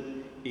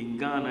investment in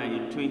Ghana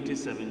in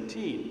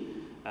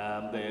 2017,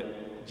 the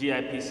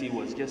GIPC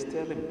was just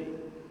telling me,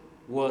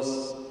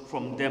 was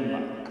from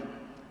Denmark.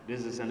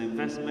 This is an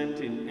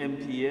investment in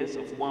MPS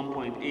of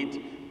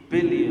 $1.8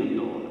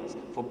 billion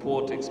for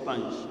port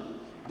expansion.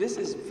 This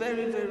is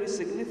very, very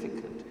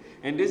significant.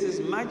 And this is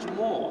much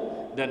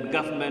more than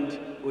government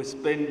was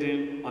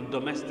spending on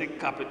domestic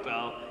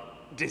capital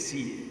this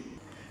year.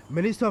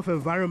 Minister of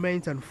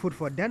Environment and Food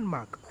for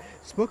Denmark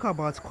spoke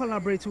about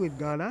collaborating with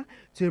Ghana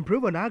to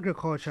improve on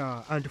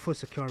agriculture and food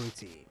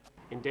security.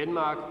 In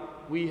Denmark,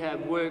 we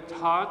have worked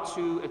hard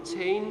to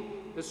attain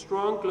a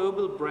strong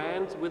global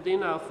brand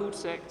within our food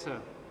sector.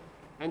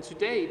 And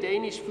today,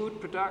 Danish food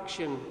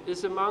production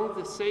is among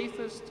the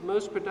safest,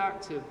 most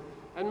productive,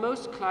 and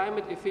most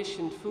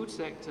climate-efficient food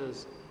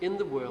sectors in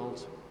the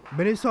world.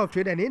 Minister of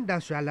Trade and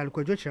Industry Alan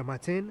Kwadwo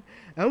Martin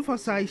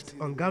emphasized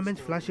on government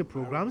flagship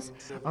programs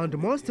and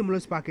more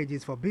stimulus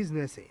packages for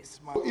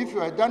businesses. If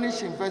you're a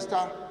Danish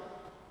investor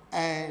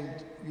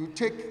and you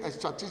take a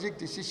strategic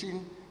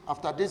decision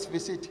after this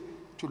visit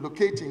to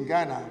locate in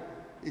Ghana,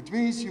 it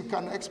means you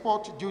can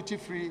export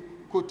duty-free,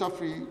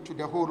 quota-free to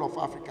the whole of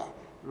Africa,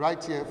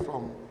 right here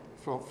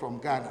from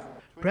Ghana.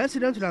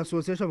 President of the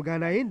Association of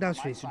Ghana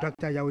Industries,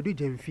 Dr. Yawedu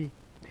Jemfi,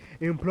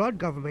 implored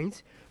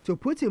governments to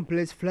put in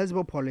place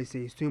flexible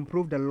policies to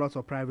improve the loss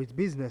of private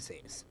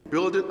businesses.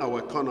 Building our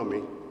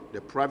economy, the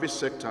private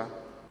sector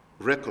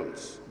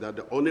reckons that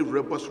the only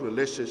robust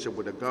relationship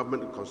with the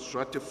government and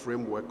constructive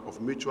framework of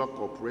mutual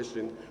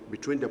cooperation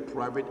between the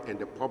private and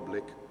the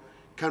public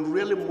can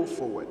really move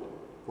forward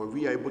when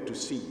we are able to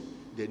see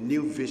the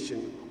new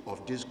vision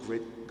of this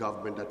great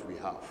government that we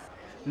have.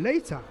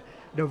 Later,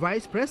 the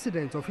Vice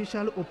President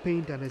officially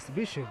opened an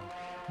exhibition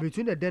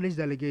between the Danish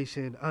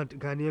delegation and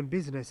Ghanaian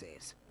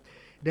businesses.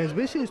 The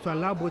exhibition is to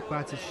allow both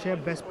parties to share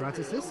best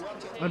practices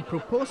and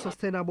propose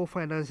sustainable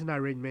financing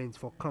arrangements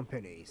for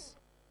companies.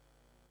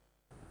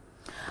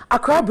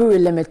 Accra Brewery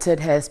Limited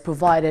has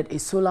provided a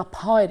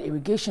solar-powered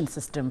irrigation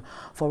system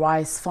for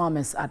rice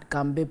farmers at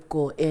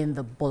Gambibgo in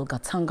the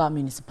Bolgatanga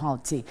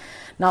municipality.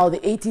 Now,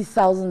 the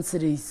 80,000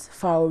 cedis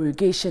Faro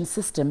irrigation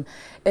system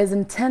is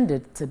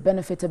intended to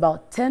benefit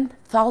about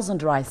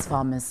 10,000 rice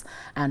farmers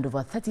and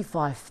over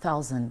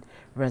 35,000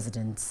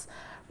 residents.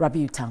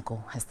 Rabiu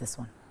Tanko has this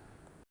one.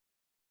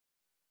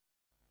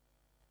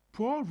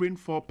 Poor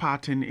rainfall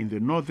pattern in the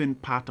northern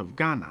part of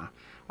Ghana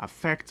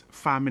affects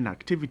farming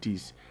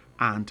activities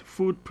and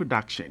food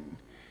production.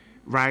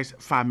 Rice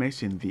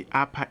farmers in the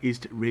Upper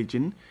East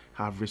region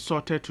have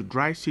resorted to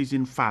dry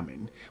season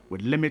farming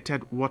with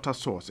limited water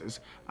sources,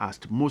 as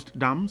most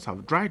dams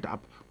have dried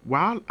up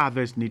while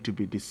others need to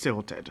be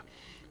desilted.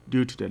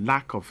 Due to the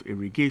lack of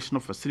irrigation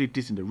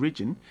facilities in the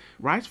region,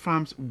 rice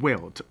farms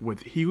wailed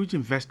with huge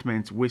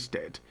investments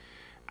wasted.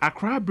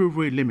 Accra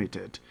Brewery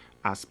Limited,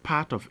 as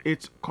part of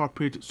its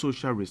corporate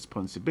social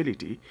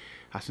responsibility,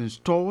 has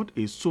installed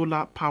a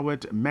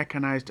solar-powered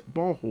mechanized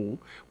borehole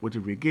with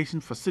irrigation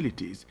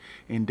facilities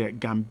in the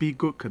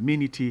Gambigo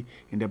community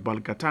in the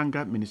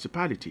Bolgatanga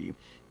municipality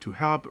to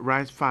help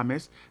rice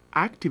farmers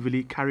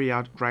actively carry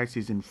out dry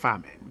season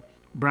farming.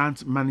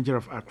 Branch manager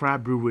of Accra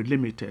Brewery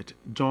Limited,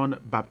 John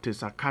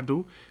Baptist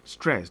Akado,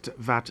 stressed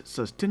that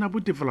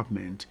sustainable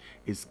development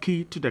is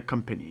key to the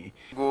company.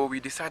 We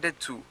decided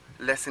to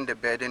lessen the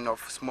burden of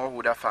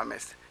smallholder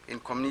farmers in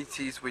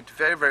communities with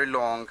very, very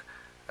long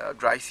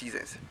dry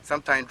seasons.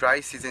 Sometimes dry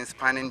seasons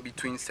spanning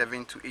between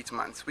 7 to 8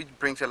 months, which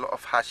brings a lot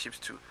of hardships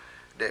to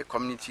the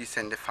communities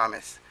and the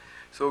farmers.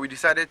 So we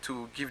decided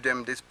to give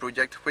them this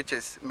project, which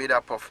is made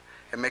up of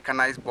a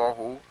mechanized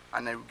borehole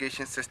and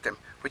irrigation system,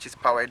 which is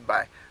powered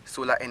by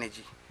solar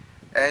energy.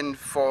 And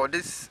for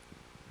this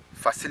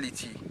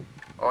facility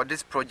or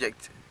this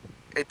project,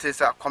 it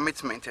is our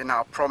commitment and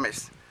our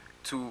promise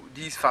to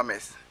these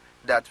farmers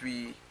that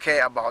we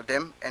care about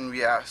them and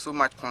we are so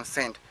much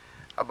concerned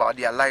about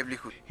their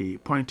livelihood. He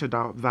pointed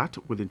out that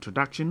with the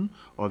introduction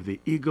of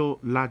the Eagle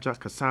Larger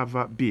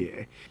Cassava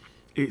beer,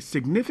 a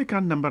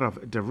significant number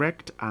of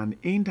direct and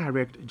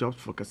indirect jobs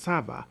for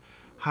cassava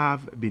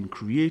have been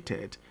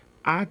created,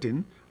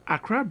 adding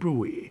Accra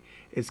Brewery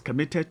is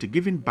committed to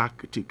giving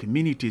back to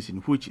communities in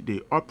which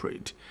they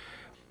operate.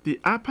 The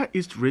Upper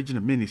East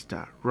Regional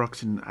Minister,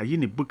 Roxanne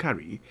Ayini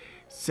Bukari,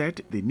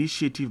 said the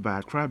initiative by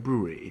Accra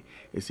Brewery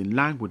is in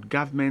line with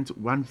government's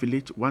One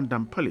Village, One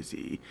Dam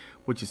policy,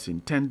 which is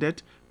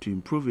intended to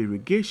improve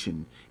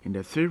irrigation in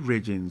the 3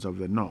 regions of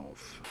the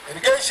north.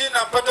 Irrigation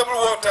and potable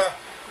water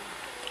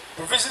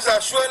provisions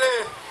are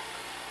surely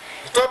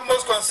the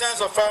topmost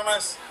concerns of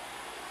farmers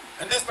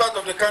in this part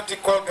of the country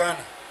called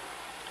Ghana,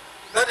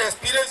 that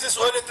experiences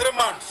only 3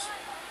 months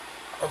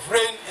of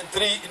rain and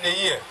 3 in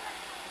a year.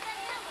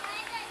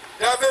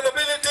 The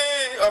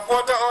availability of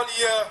water all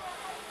year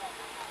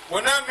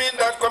will not mean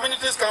that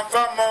communities can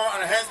farm more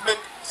and hence make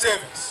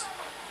savings.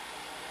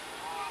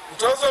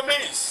 It also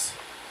means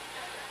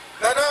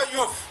that our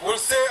youth will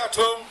stay at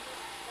home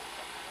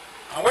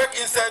and work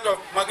instead of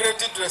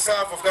migrating to the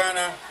south of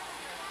Ghana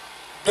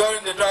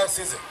during the dry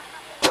season.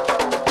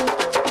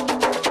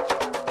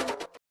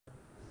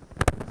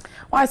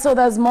 Alright, so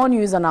there's more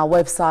news on our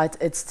website.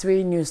 It's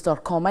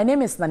 3news.com. My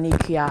name is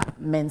Nanikia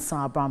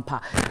Mensah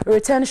Brampa. We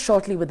return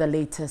shortly with the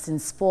latest in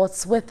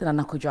sports with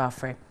Nana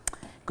Kujafre.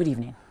 Good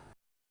evening.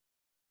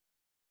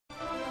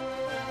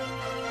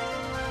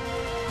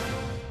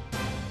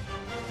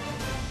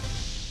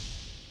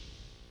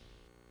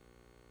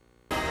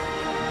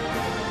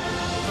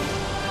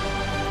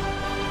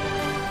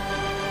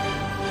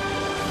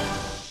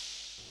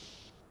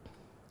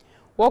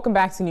 Welcome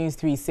back to News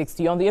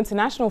 360. On the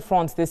international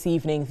front this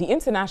evening, the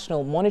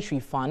International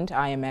Monetary Fund,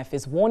 IMF,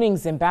 is warning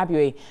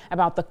Zimbabwe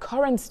about the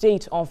current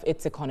state of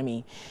its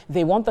economy.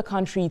 They want the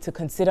country to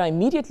consider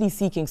immediately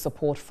seeking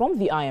support from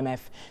the IMF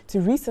to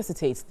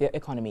resuscitate their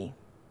economy.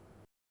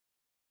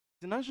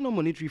 The International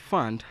Monetary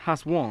Fund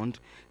has warned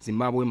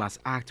Zimbabwe must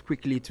act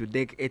quickly to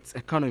dig its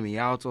economy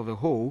out of the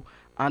hole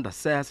and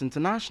assess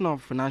international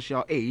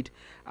financial aid,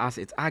 as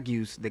it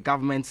argues the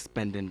government's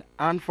spending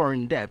and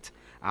foreign debt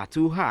are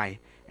too high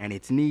and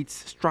it needs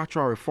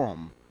structural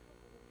reform.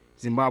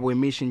 Zimbabwe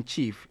Mission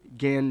Chief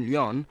Gen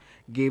Leon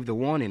gave the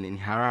warning in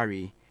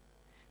Harare.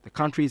 The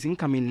country's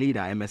incoming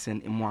leader,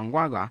 Emmerson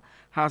Mnangagwa,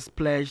 has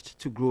pledged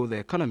to grow the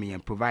economy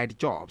and provide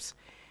jobs.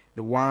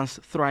 The once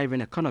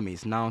thriving economy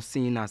is now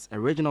seen as a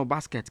regional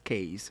basket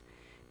case.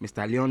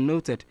 Mr. Leon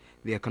noted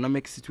the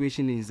economic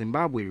situation in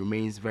Zimbabwe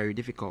remains very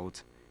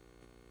difficult.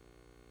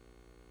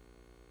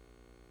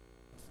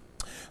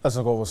 Let's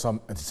go over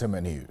some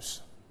entertainment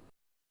news.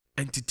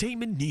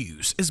 Entertainment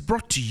news is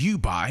brought to you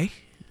by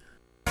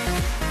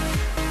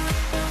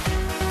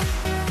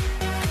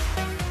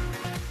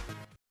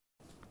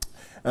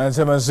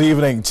Entertainment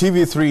evening.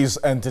 TV3's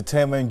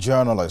entertainment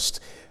journalist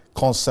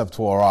Concept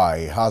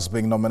Warai has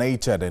been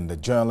nominated in the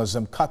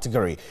journalism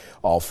category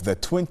of the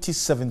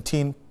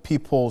 2017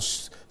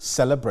 People's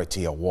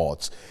Celebrity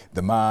Awards.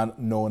 The man,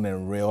 known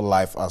in real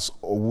life as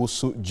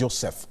Owusu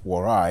Joseph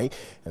Warai,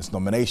 his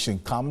nomination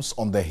comes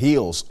on the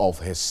heels of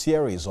his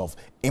series of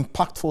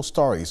impactful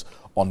stories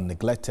on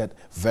neglected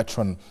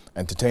veteran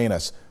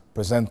entertainers.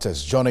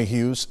 Presenters Johnny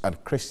Hughes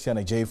and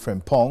Christian J.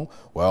 Frimpong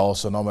were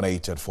also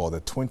nominated for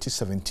the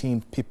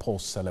 2017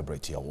 People's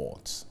Celebrity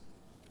Awards.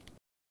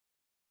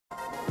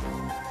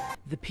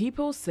 The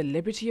People's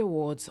Celebrity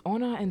Awards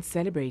honor and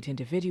celebrate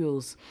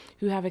individuals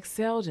who have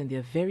excelled in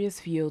their various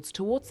fields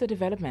towards the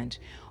development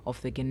of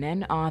the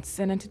Ghanaian arts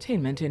and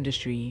entertainment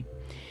industry.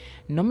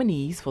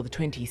 Nominees for the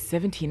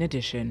 2017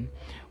 edition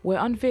were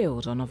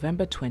unveiled on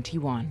November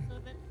 21.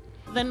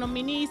 The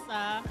nominees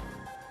are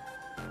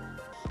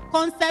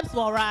Concept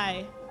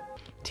Warai.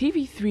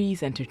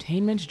 TV3's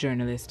entertainment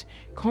journalist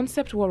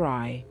Concept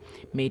Warai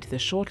made the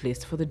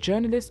shortlist for the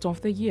Journalist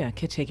of the Year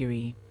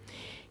category.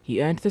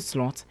 He earned the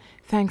slot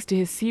thanks to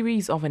his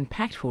series of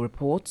impactful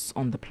reports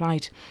on the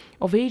plight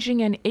of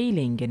aging and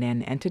ailing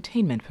Ghanaian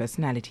entertainment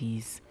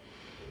personalities.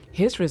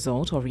 His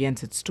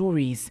result-oriented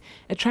stories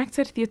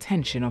attracted the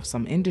attention of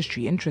some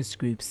industry interest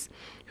groups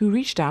who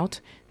reached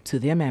out to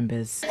their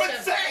members.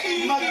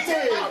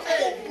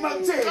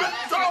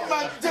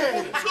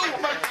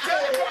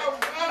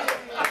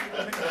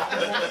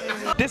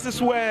 This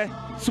is where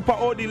Super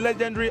Odi,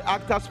 legendary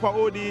actor Super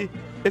Odi,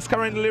 is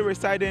currently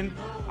residing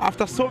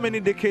after so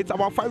many decades,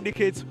 about 5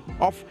 decades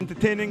of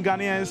entertaining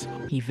Ghanaians.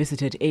 He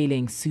visited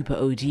ailing Super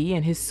Odi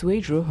in his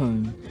Swedro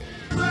home.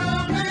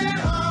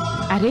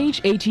 At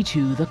age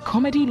 82, the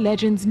comedy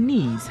legend's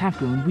knees have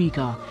grown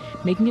weaker,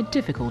 making it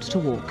difficult to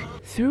walk.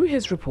 Through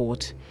his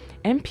report,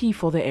 MP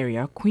for the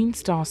area, Queen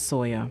Star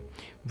Sawyer,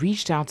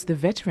 reached out to the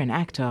veteran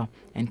actor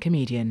and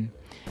comedian.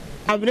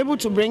 I've been able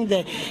to bring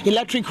the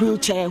electric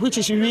wheelchair, which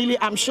is really,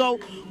 I'm sure,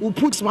 will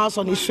put smiles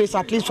on his face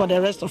at least for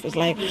the rest of his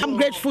life. I'm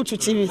grateful to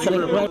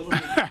TV3.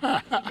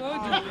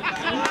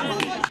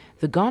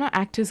 The Ghana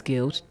Actors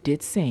Guild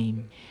did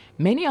same.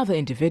 Many other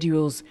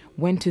individuals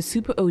went to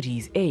Super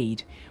Odi's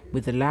aid,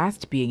 with the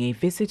last being a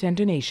visit and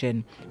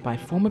donation by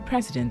former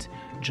President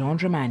John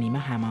Dramani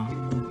Mahama.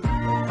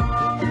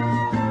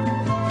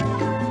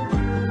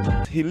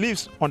 He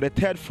lives on the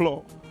 3rd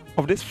floor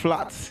of this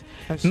flat.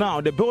 Now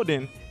the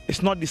building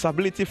is not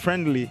disability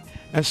friendly,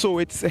 and so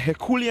it's a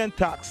Herculean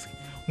task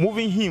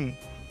moving him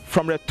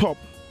from the top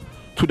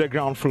to the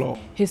ground floor.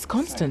 His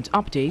constant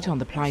update on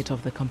the plight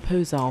of the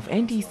composer of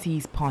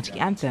NDC's party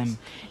anthem,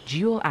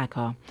 Jewel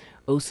Aka,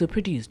 also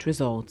produced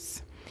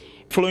results.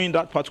 Following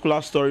that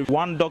particular story,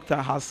 one doctor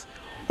has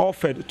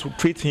offered to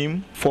treat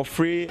him for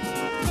free.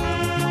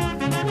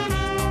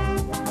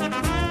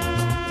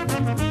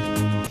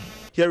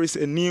 Here is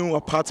a new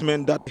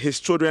apartment that his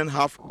children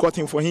have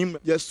gotten for him,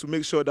 just to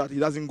make sure that he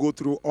doesn't go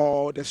through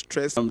all the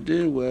stress. I'm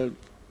doing well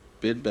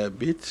bit by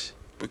bit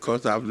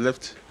because I've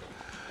left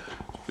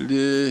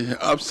the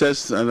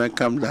upstairs and I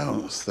come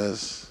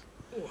downstairs.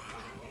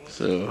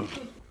 So,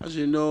 as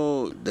you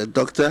know, the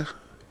doctor,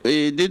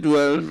 he did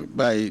well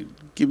by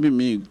giving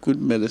me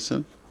good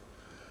medicine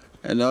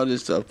and all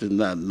this stuff and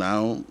that.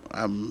 Now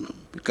I'm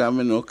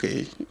becoming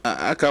okay.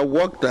 I can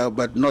walk now,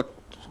 but not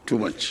too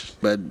much.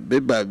 But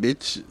bit by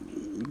bit,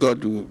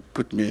 God will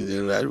put me in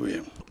the right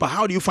way. But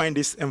how do you find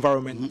this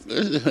environment?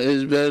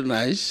 It's very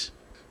nice.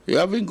 You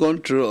haven't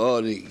gone through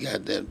all the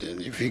goddamn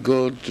thing. If you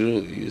go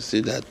through, you see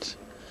that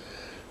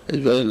it's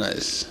very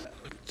nice.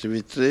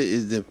 TV3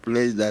 is the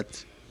place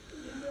that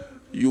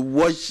you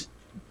watch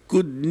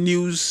good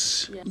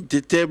news,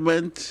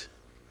 entertainment,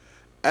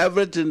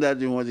 everything that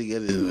you want to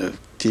get in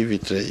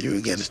TV3, you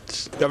will get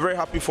it. They're very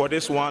happy for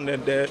this one,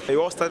 and they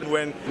all started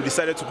when we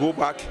decided to go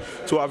back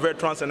to our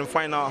veterans and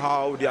find out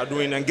how they are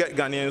doing and get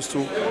Ghanaians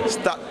to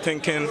start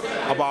thinking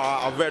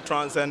about our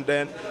veterans, and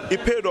then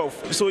it paid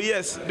off. So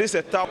yes, this is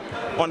a tap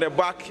on the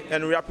back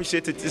and we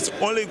appreciate it. It's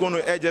only going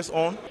to edge us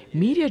on.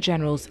 Media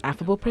General's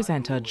affable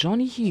presenter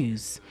Johnny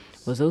Hughes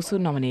was also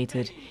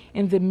nominated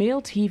in the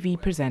male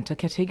TV presenter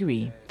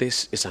category.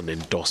 This is an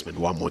endorsement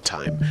one more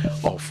time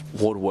of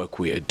what work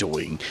we are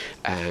doing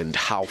and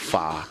how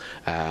far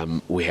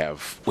we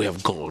have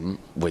gone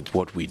with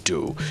what we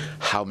do,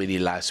 how many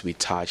lives we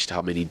touched,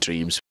 how many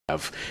dreams we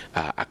have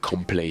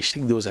accomplished. I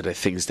think those are the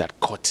things that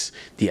caught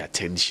the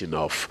attention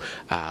of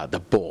the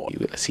board.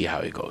 We'll see how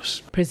it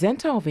goes.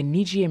 Presenter of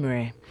Eniji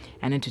Emire,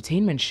 an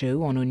entertainment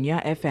show on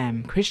Onya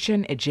FM,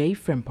 Christian Ejay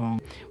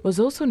Frimpong, was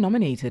also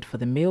nominated for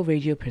the Male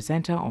Radio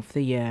Presenter of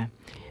the Year.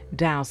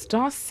 Dial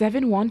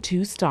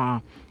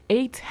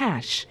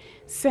 *712*8#,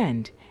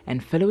 send,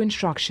 and follow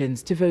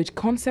instructions to vote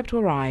Concept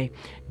Orai,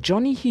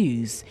 Johnny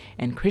Hughes,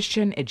 and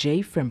Christian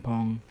Ejay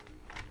Frimpong.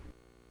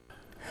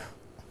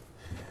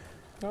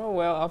 Oh,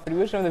 well, Alfred, we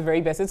wish him the very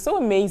best. It's so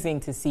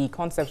amazing to see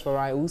Concept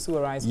Orai, Owusu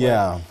Orai's work.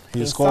 Yeah,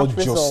 he's called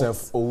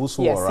Joseph Owusu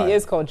Orai. Yes, he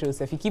is called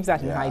Joseph. He keeps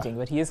that in hiding,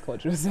 but he is called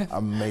Joseph.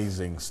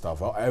 Amazing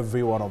stuff.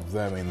 Every one of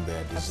them in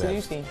there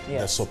deserves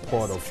the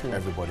support of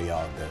everybody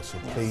out there. So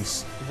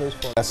please,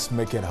 let's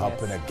make it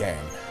happen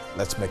again.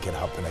 Let's make it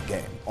happen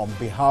again. On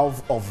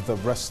behalf of the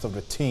rest of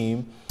the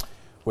team,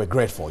 we're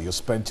grateful you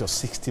spent your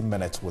 60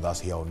 minutes with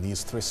us here on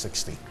News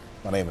 360.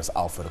 My name is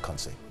Alfred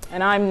Okansi.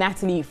 And I'm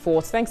Natalie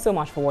Fort. Thanks so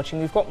much for watching.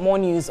 We've got more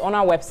news on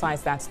our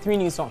website, that's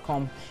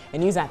 3news.com,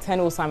 and news at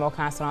 10:00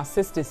 simulcast on our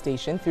sister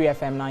station,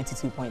 3FM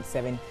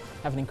 92.7.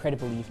 Have an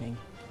incredible evening.